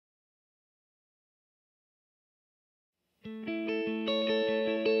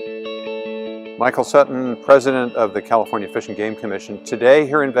Michael Sutton, President of the California Fish and Game Commission. Today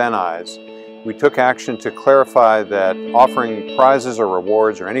here in Van Nuys, we took action to clarify that offering prizes or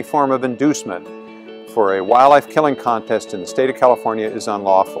rewards or any form of inducement for a wildlife killing contest in the state of California is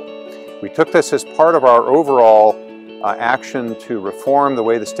unlawful. We took this as part of our overall action to reform the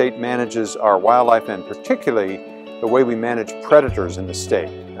way the state manages our wildlife, and particularly the way we manage predators in the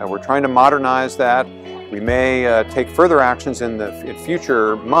state. We're trying to modernize that. We may take further actions in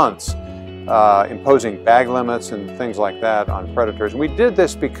future months, imposing bag limits and things like that on predators. And we did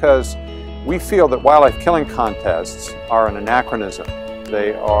this because we feel that wildlife killing contests are an anachronism.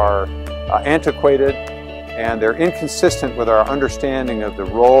 They are antiquated, and they're inconsistent with our understanding of the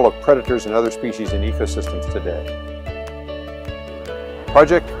role of predators and other species in ecosystems today.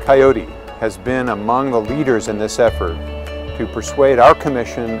 Project Coyote has been among the leaders in this effort to persuade our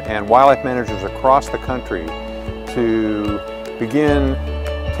commission and wildlife managers across the country to begin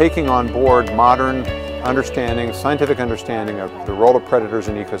taking on board modern understanding, scientific understanding of the role of predators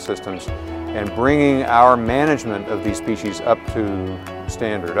in ecosystems, and bringing our management of these species up to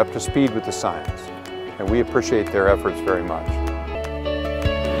standard, up to speed with the science. And we appreciate their efforts very much.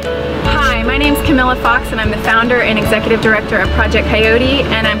 Hi, my name is Camilla and I'm the founder and executive director of Project Coyote,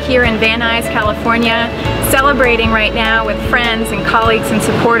 and I'm here in Van Nuys, California, celebrating right now with friends and colleagues and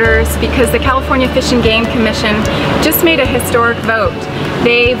supporters because the California Fish and Game Commission just made a historic vote.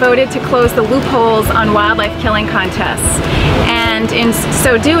 They voted to close the loopholes on wildlife killing contests, and in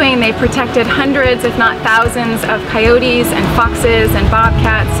so doing they protected hundreds if not thousands of coyotes and foxes and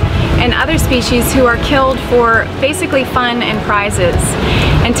bobcats and other species who are killed for basically fun and prizes.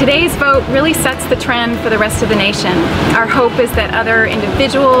 And today's vote really sets the trend for the rest of the nation. Our hope is that other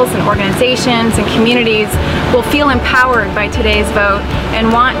individuals and organizations and communities will feel empowered by today's vote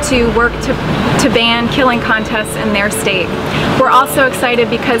and want to work to ban killing contests in their state. We're also excited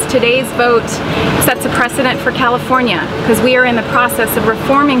because today's vote sets a precedent for California, because we are in the process of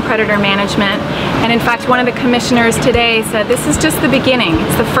reforming predator management. And in fact, one of the commissioners today said this is just the beginning.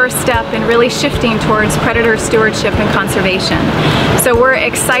 It's the first step in really shifting towards predator stewardship and conservation. So we're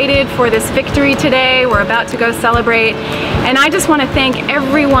excited for this victory today. We're about to go celebrate. And I just want to thank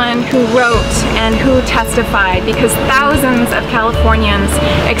everyone who wrote and who testified, because thousands of Californians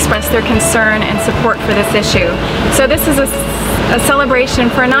expressed their concern and support for this issue. So this is a celebration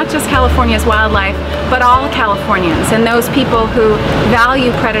for not just California's wildlife, but all Californians and those people who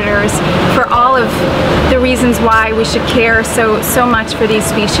value predators for all of the reasons why we should care so much for these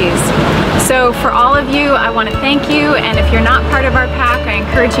species. So for all of you, I want to thank you, and if you're not part of our pack, I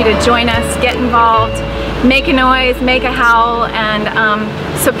encourage you to join us, get involved, make a noise, make a howl,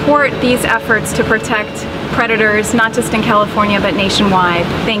 and support these efforts to protect predators, not just in California, but nationwide.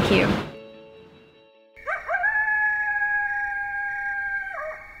 Thank you.